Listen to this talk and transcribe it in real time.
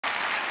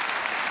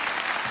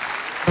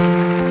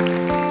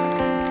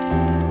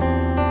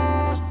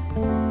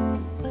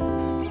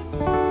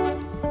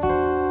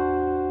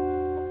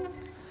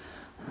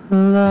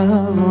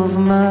of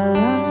my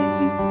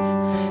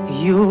life,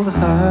 you've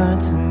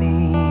hurt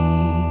me.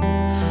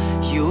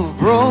 You've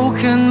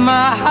broken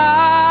my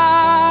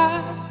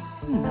heart.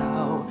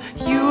 Now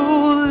you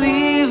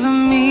leave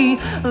me,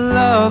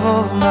 love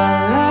of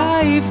my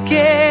life.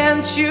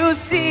 Can't you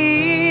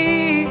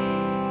see?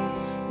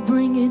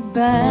 Bring it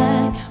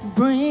back,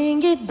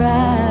 bring it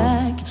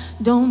back.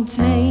 Don't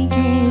take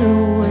it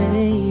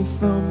away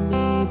from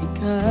me,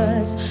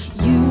 because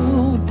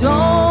you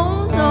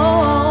don't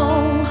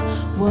know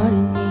what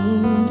it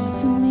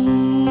means to me.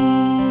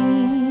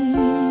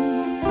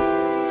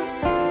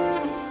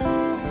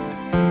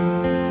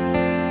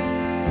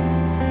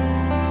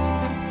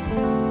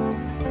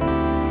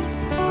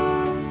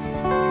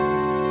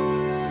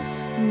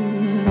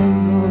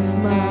 Love of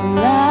my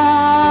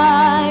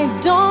life,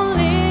 don't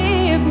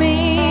leave me.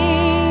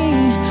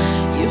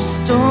 You've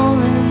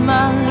stolen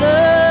my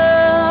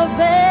love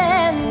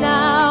and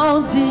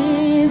now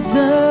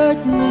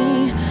desert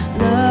me.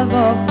 Love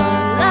of my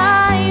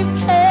life,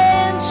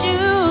 can't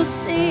you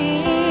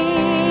see?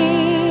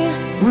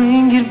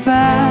 Bring it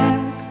back,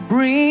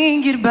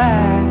 bring it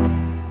back.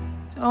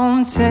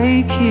 Don't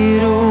take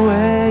it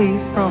away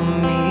from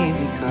me,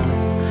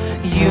 because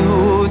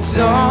you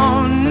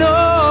don't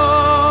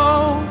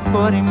know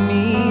what it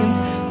means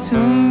to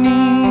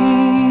me.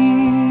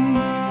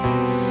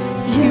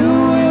 You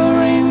will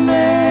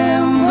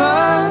remember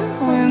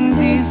when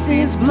this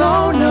is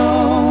blown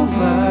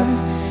over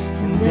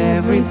and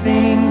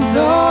everything's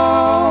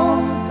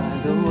all by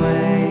the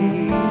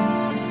way.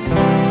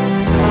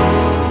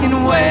 And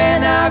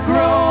when I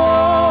grow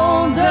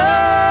older,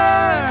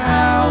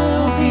 I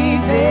will be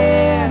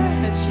there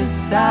at your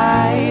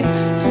side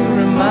to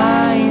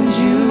remind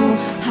you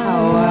how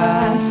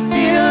I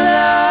still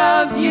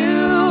love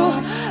you.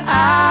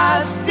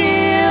 I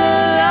still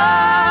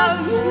love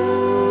you.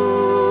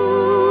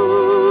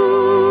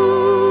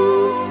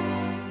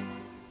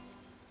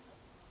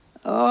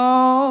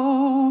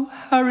 Oh,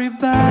 hurry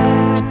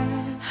back,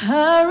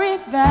 Hurry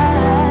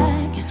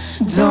back,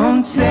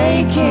 don't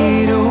take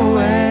it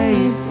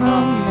away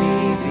from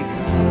me,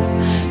 because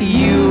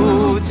you